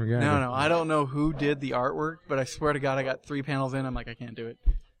 talking about a different guy. No, I don't know who did the artwork, but I swear to God, I got 3 panels in. I'm like, I can't do it.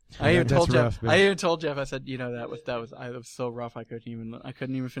 I even that's told Jeff. rough, man. I even told Jeff. I said, that was so rough. I couldn't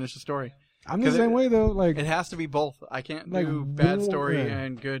even finish the story. I'm the 'Cause same way though. Like It has to be both. I can't Like, do bad War- story yeah.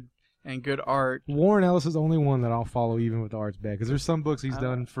 and good art. Warren Ellis is the only one that I'll follow, even with the art's bad. Because there's some books he's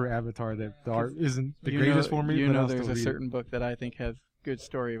done for Avatar that the art isn't the greatest for me. but I'll there's still a read it. certain book that I think has good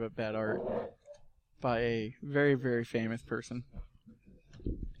story but bad art by a very, very famous person.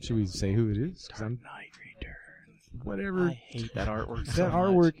 Should we say who it is? 'Cause I'm- Night Returns. whatever. I hate that artwork. so That much.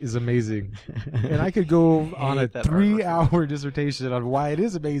 artwork is amazing, and I could go on a hate that 3-hour dissertation on why it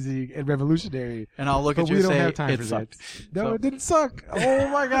is amazing and revolutionary. And I'll look But at you we and don't say have time it for sucked. that. No, So- it didn't suck. Oh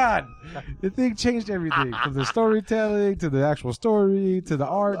my god, the thing changed everything from the storytelling to the actual story to the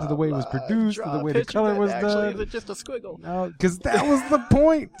art to the way it was produced to the way the color was Actually, done. is it just a squiggle? Because that was the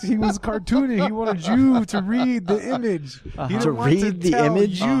point. He was cartooning. He wanted you to read the image. He didn't To want read the tell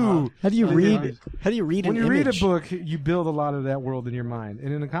image? You. How do you Okay. read? How do you read When an you read a image? book, you build a lot of that world in your mind,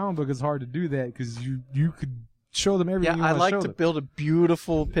 and in a comic book, it's hard to do that because you could show them everything. Yeah, you I want like show to them. build a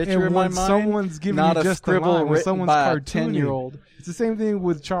beautiful picture And in my when mind. someone's giving not you a just a scribble line, when written someone's by a cartooning, 10-year-old. It's the same thing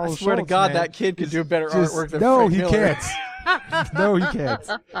with Charles. I swear to Schultz, God, man. that kid could do better Just- artwork than no, Frank he Miller. can't. No, he can't.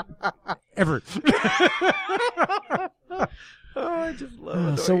 Ever. I just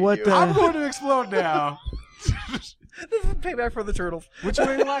love So annoying what? you. I'm going to explode now. This is payback for the turtles. Which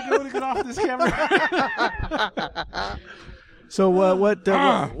way do I go to get off this camera? So what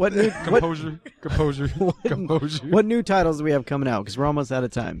Composure. Composure. what new titles do we have coming out? Because we're almost out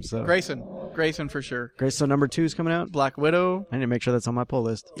of time. So Grayson for sure. Grace, so number 2 is coming out. Black Widow. I need to make sure that's on my pull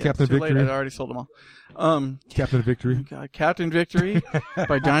list. Yeah, Captain it's too late. Victory. I already sold them all. Captain Victory. God, Captain Victory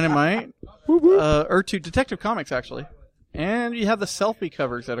by Dynamite. Or to Detective Comics actually. And you have the selfie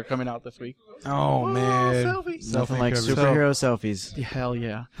covers that are coming out this week. Oh, man. selfies. Nothing like covers. superhero selfies. Hell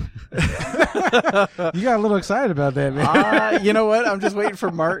yeah. You got a little excited about that, man. You know what? I'm just waiting for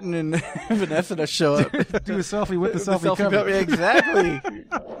Martin and Vanessa to show up. Do a selfie with the The selfie cover. Exactly.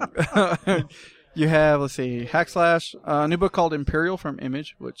 You have, let's see, Hackslash, a new book called Imperial from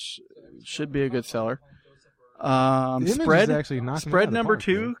Image, which should be a good seller. Image is Spread actually knocking it out Spread of the number park,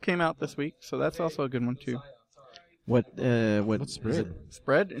 2 man. came out this week, so that's also a good one too. What's Spread? is it?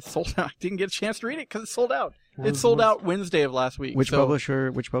 Spread, it's sold out. I didn't get a chance to read it because it's sold out. What It was- sold what's- out Wednesday of last week. Which so publisher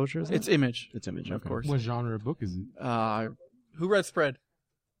is it? It's Image, It's Image, of okay. course. What genre of book is it? Who read Spread?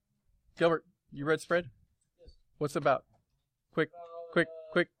 Gilbert, you read Spread? What's it about? Quick.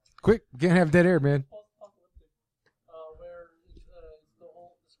 Quick, can't have dead air, man. Where the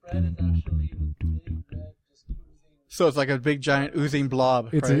whole spread is actually big, red, just oozing. So it's like a big giant oozing blob.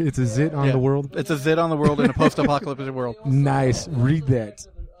 It's right? a zit on Yeah. the world. It's a zit on the world in a post-apocalyptic world. Nice. Read that.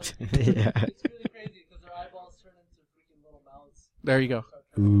 Yeah. It's really crazy because their eyeballs turn into freaking little mouths. There you go.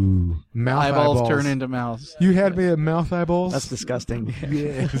 Ooh, mouth Eyeballs turn into mouths. You had me at mouth eyeballs. That's disgusting.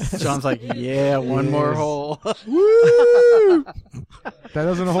 Yes. John's like, yeah, one more Yes. hole. Woo! That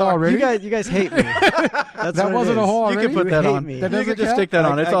wasn't a hole already. You guys hate me. That's That what it wasn't a is. hole You already. can put You that hate on. me. You That can doesn't just count? stick that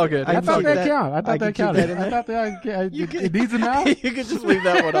on. It's all good. I can thought keep that that- counted. I I thought can that keep counted. that in I there. thought that You can- it needs a mouth. You can just leave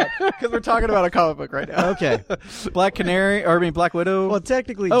that one up because we're talking about a comic book right now. Okay. Black Black Widow. Well,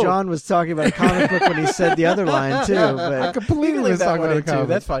 technically, Oh. John was talking about a comic book when he said the other line too. I But You completely can leave was that talking one about in a too. comic.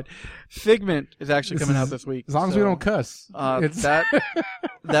 That's fine. Figment is actually This coming out is- this week. As long as so, we don't cuss. It's that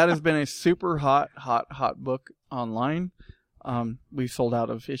has been a super hot book online. We sold out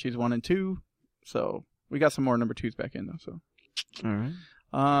of issues 1 and 2, so we got some more number 2s back in though. So, all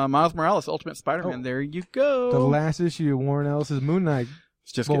right. Miles Morales, Ultimate Spider-Man. Oh. There you go. the last issue of Warren Ellis's Moon Knight.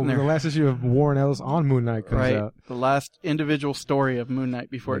 It's just Well, getting the there. last issue of Warren Ellis on Moon Knight comes Right, out. the last individual story of Moon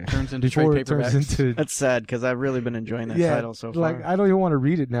Knight before it Yeah. turns into Before trade it turns paperbacks. into That's sad because I've really been enjoying that title so far. like I don't even want to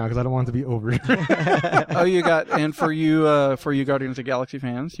read it now because I don't want it to be over. Oh, you got, and for you Guardians of the Galaxy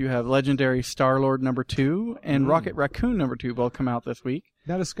fans, you have Legendary Star-Lord number 2 and Rocket Raccoon number 2 both come out this week.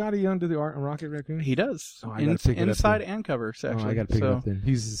 Now does Scotty Young do the art on Rocket Raccoon? He does. Oh, I gotta pick it up inside then. and covers, actually. Oh, I got to pick it up then.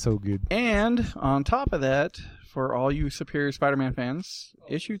 He's so good. And on top of that, for all you Superior Spider-Man fans,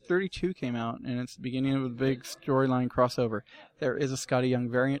 issue 32 came out, and it's the beginning of a big storyline crossover. There is a Scotty Young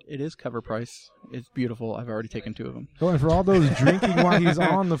variant. It is cover price. It's beautiful. I've already taken 2 of them. Oh, and for all those drinking while he's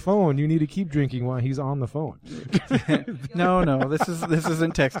on the phone, you need to keep drinking while he's on the phone. No, this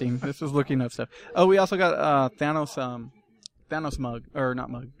isn't texting. This is looking up stuff. Oh, we also got Thanos mug, or not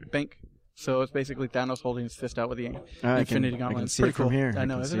mug, bank. So it's basically Thanos holding his fist out with the Infinity I Gauntlet. can It's see pretty it from cool. here. I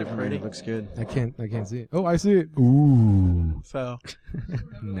know, can isn't see it from here. pretty? It looks good. I can't see it. Oh, I see it. Ooh, So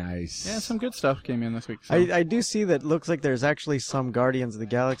nice. yeah, some good stuff came in this week. So. I do see that. Looks like there's actually some Guardians of the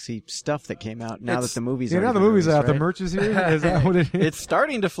Galaxy stuff that came out now It's- that the movie's Yeah, now already the been movie's released, out. The right? merch is here. Is that what it is? It's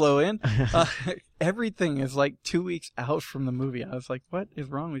starting to flow in. Everything is like 2 weeks out from the movie. I was like, what is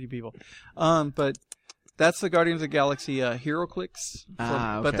wrong with you people? But that's the Guardians of the Galaxy Hero Clicks.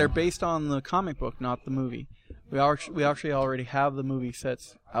 Okay. But they're based on the comic book, not the movie. We actually already have the movie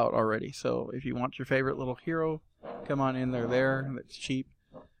sets out already. So if you want your favorite little hero, come on in. They're there. It's cheap.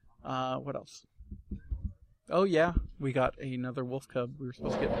 What else? Oh, yeah. We got another Wolf Cub. We were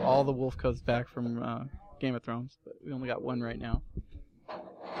supposed to get all the Wolf Cubs back from Game of Thrones, but we only got one right now.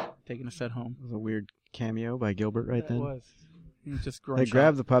 Taking a set home. It was a weird cameo by Gilbert right It then. was. He was just They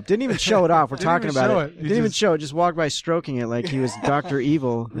grabbed the pup. Didn't even show it off. We're Didn't talking even about show it. it. You Didn't even just- show it. Just walked by stroking it like he was Dr.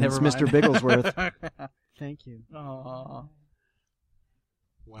 Evil. And it's Never Mr. mind. Bigglesworth. Thank you. Aww.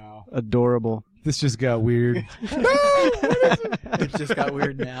 Wow. Adorable. This just got weird. It just got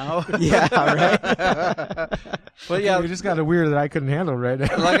weird now. Yeah, right? But yeah, It just got a weird that I couldn't handle right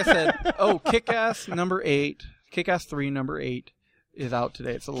now. like I said, Kick-Ass number 8, Kick-Ass 3 number 8 is out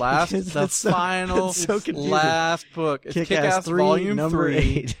today. It's the last, That's so- final, that's so confusing. last book. It's Kick-Ass 3, Volume number 3,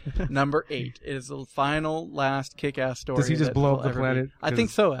 8. number 8. It is the final, last Kick-Ass story. Does he just that blow will up the ever be. planet? I think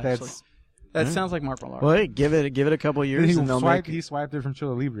so, actually. That's, That Yeah. sounds like Mark Millar. Well, hey, give it a couple years he and they'll swiped, make he swiped it from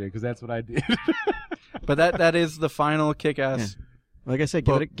Chilla Libre because that's what I did. But that is the final Kick-Ass. Like I said,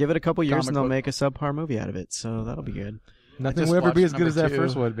 book, give it a couple years comic and they'll book. make a subpar movie out of it. So that'll be good. Nothing just will ever be watched as good as that number 2.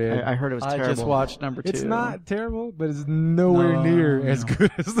 first one, man. I heard it was I terrible. just watched number 2. It's not terrible, but it's nowhere No, near as no.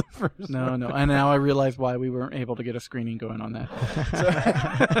 good as the first No, one. no. And now I realize why we weren't able to get a screening going on that.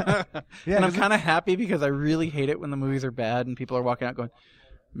 So- Yeah, and I'm 'cause kind of happy because I really hate it when the movies are bad and people are walking out going,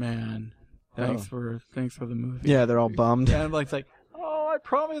 man, thanks for the movie. Yeah, they're all bummed. And I'm like, oh, I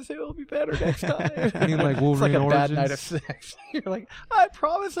promise it will be better next time. I mean, like it's like Wolverine a bad Origins? night of sex. You're like, I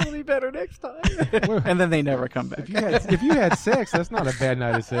promise it'll be better next time. And then they never come back. If you had sex, that's not a bad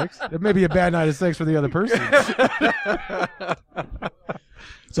night of sex. It may be a bad night of sex for the other person.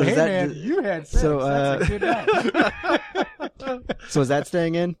 So hey, is that man, you had sex. so, That's a good night. so is that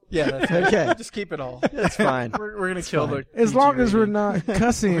staying in? Yeah, that's Okay. Just keep it all. That's fine. We're going to kill the As PG long as we're rating. not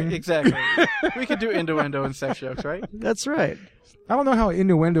cussing. Exactly. We could do innuendo and sex jokes, right? That's right. I don't know how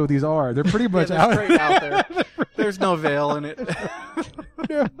innuendo these are. They're pretty much Yeah, out. they're straight out there. There's no veil in it.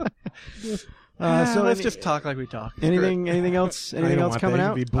 So let's just talk like we talk. anything else? I Anything don't else want coming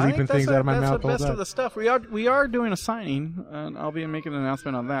that. out? You be I think bleeping things out of my that's mouth the all best the of the stuff. We are doing a signing, and I'll be making an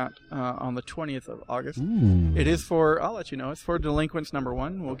announcement on that on the 20th of August. Ooh. It is for, I'll let you know, it's for Delinquents number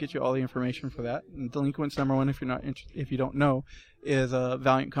 1. We'll get you all the information for that. And Delinquents number 1, if you don't know, is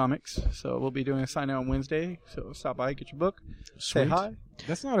Valiant Comics. So we'll be doing a signing on Wednesday. So stop by, get your book, say hi.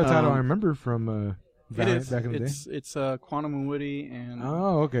 That's not a title I remember from It Valiant is. back in the day. It's Quantum and Woody, and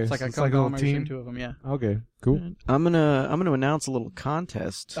Oh, okay. it's like So a it's like a little conglomeration, team. two of them. Yeah. Okay, cool. I'm gonna announce a little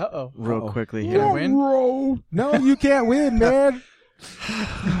contest Uh-oh. real Uh-oh. quickly Can here. I win? No, you can't win, man.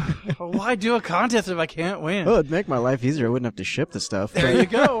 Why do a contest if I can't win? Oh, it'd make my life easier. I wouldn't have to ship the stuff. There you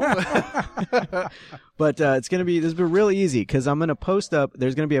go. But this will be real easy because I'm gonna post up.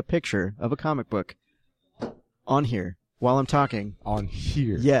 There's gonna be a picture of a comic book on here while I'm talking. On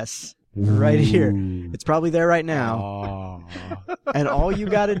here. Yes, right here. Ooh. It's probably there right now. Oh. And all you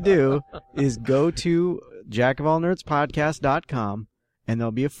got to do is go to jackofallnerdspodcast.com, and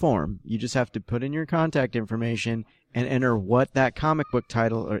there'll be a form. You just have to put in your contact information and enter what that comic book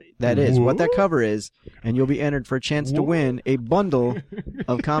title or that is, what that cover is, and you'll be entered for a chance to win a bundle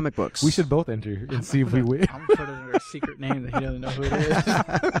of comic books. We should both enter and see if we win. I'm gonna put it under a secret name that he doesn't know who it is.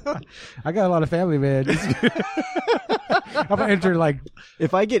 I got a lot of family, man. I'm gonna enter like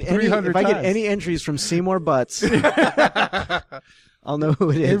If I get 300 times. any entries from Seymour Butts, I'll know who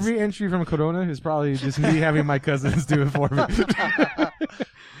it is. every entry from Corona is probably just me having my cousins do it for me.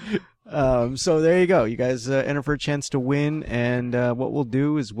 So there you go. You guys enter for a chance to win, and what we'll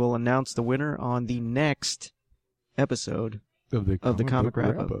do is we'll announce the winner on the next episode of the comic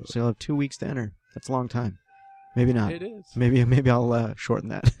wrap-up. So you'll have 2 weeks to enter. That's a long time. Maybe not. It is. Maybe I'll shorten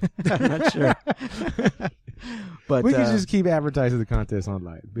that. I'm not sure. But We can just keep advertising the contest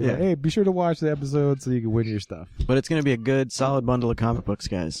online. Be like, Yeah. hey, be sure to watch the episode so you can win your stuff. but it's going to be a good, solid bundle of comic books,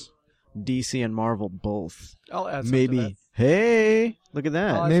 guys. DC and Marvel both. I'll add something Maybe. to that. Hey, look at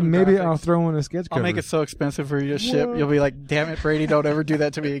that. I'll add Maybe, some maybe graphics. I'll throw in a sketch cover. I'll make it so expensive for you to ship. You'll be like, damn it, Brady, don't ever do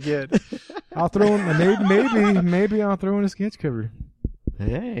that to me again. I'll throw in maybe I'll throw in a sketch cover.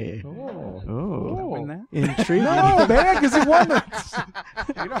 Hey. Oh. Oh. Win that? Intriguing. No, man, because he won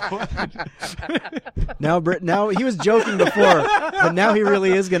it. Now he was joking before, but now he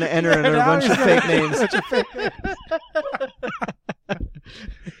really is going to enter in a now bunch he's of fake names.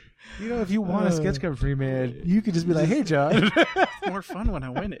 You know, if you want a sketch cover for me, man, you could just be like, hey, John. It's more fun when I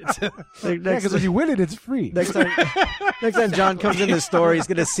win it. Like, Yeah, because when you win it, it's free. next time John comes in the store, he's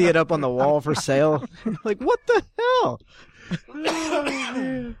going to see it up on the wall for sale. Like, what the hell?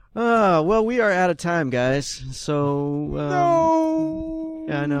 Well, we are out of time, guys. So, No.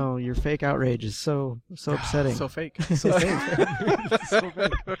 yeah, I know your fake outrage is so upsetting. So fake.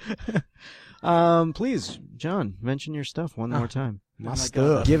 Please, John, mention your stuff one more time. My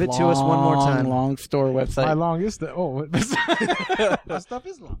stuff. Give it to us one more time. Long store website. My longest. Oh, my stuff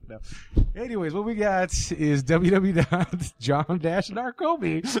is long now. Anyways, what we got is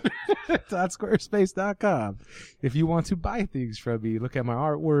www.john-narcomi.squarespace.com. If you want to buy things from me, look at my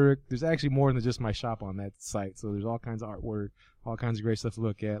artwork. There's actually more than just my shop on that site. So there's all kinds of artwork, all kinds of great stuff to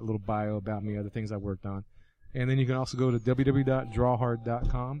look at, a little bio about me, other things I worked on. And then you can also go to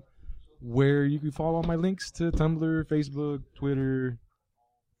www.drawhard.com, where you can follow all my links to Tumblr, Facebook, Twitter,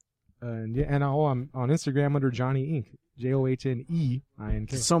 and I'm on Instagram under Johnny Inc.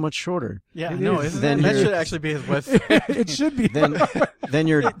 JOHNEINK. It's so much shorter. Yeah, It no, is. isn't Then that you're- should actually be his website. It should be. Then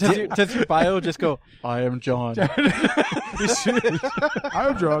you're Does your bio just go, I am John?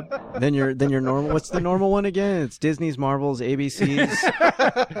 I'm drunk. then you're normal. What's the normal one again? It's Disney's, Marvel's,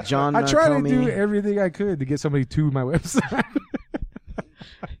 ABC's. John. I try to Narcomi. do everything I could to get somebody to my website.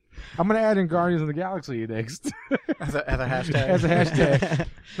 I'm gonna add in Guardians of the Galaxy next As a hashtag. as a hashtag.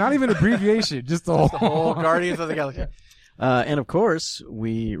 Not even abbreviation, just the The whole. whole Guardians of the Galaxy. And of course,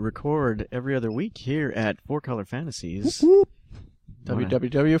 we record every other week here at Four Color Fantasies.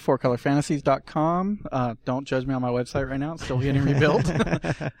 www.4colorfantasies.com. Don't judge me on my website right now. It's still getting rebuilt.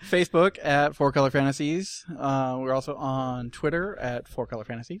 Facebook at 4colorfantasies. We're also on Twitter at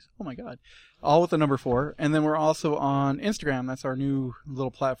 4colorfantasies. Oh my God. All with the number 4. And then we're also on Instagram. That's our new little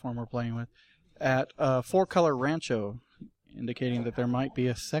platform we're playing with at 4Color Rancho, indicating that there might be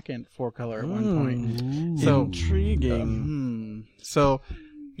a second 4Color at one point. So Intriguing. So,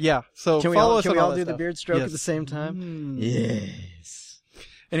 yeah. So Can we follow all, us can on we all all that do the stuff. beard stroke Yes. at the same time? Yes.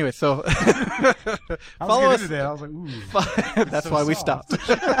 Anyway, so I follow was us. getting into that. I was like, ooh. That's so why we soft.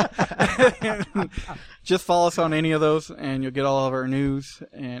 stopped. Just follow us on any of those, and you'll get all of our news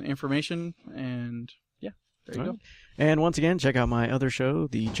and information. And yeah, there you go. And once again, check out my other show,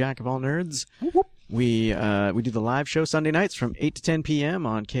 the Jack of All Nerds. We do the live show Sunday nights from 8 to 10 p.m.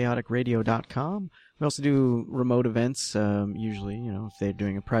 on chaoticradio.com. We also do remote events. Usually, if they're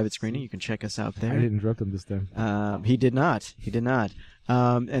doing a private screening, you can check us out there. I didn't interrupt him this time. He did not.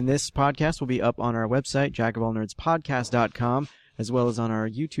 And this podcast will be up on our website, jackofallnerdspodcast.com, as well as on our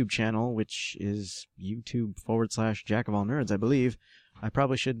YouTube channel, which is YouTube/jackofallnerds, I believe. I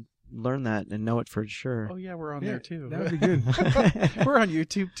probably should learn that and know it for sure. Oh yeah, we're on there too. That would be good. We're on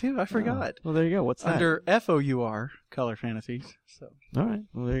YouTube too. I forgot. Well, there you go. What's that? Under FOUR, Color Fantasies. So All right.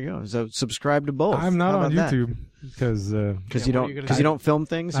 Well, there you go. So subscribe to both. I'm not How on about that? YouTube because Because Yeah, you what are you don't gonna do? you don't film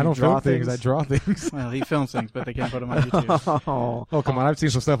things. I You don't draw film things. I draw things. well, he films things, but they can't put them on YouTube. Oh, Oh, come on. I've seen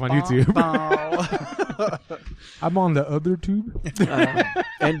some stuff on YouTube. I'm on the other tube.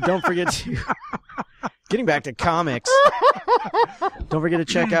 and don't forget to getting back to comics. Don't forget to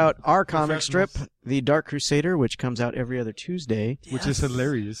check out our comic strip, The Dark Crusader, which comes out every other Tuesday. Which is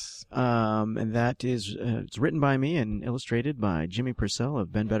hilarious. And that is it's written by me and illustrated by Jimmy Purcell of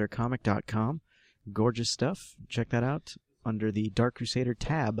BenBetterComic.com. Gorgeous stuff. Check that out under the Dark Crusader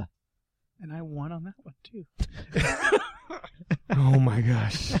tab. And I won on that one too. Oh my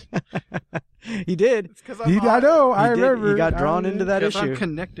gosh. He did. I know. I He did. remember. He got drawn into that Because I'm issue.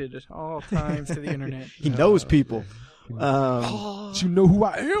 connected at all times to the internet. He knows people. But you know who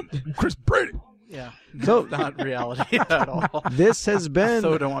I am? Chris Brady. Yeah. So- Not reality at all. This has been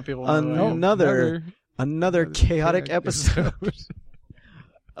So don't want people to know. another chaotic episode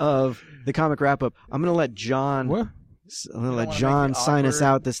of the comic wrap up. I'm gonna let John. What? I'm gonna let wanna John make it sign us awkward.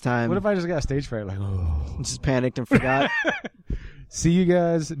 out this time. What if I just got stage fright? Like, oh. Just panicked and forgot. See you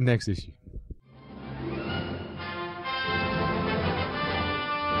guys next issue.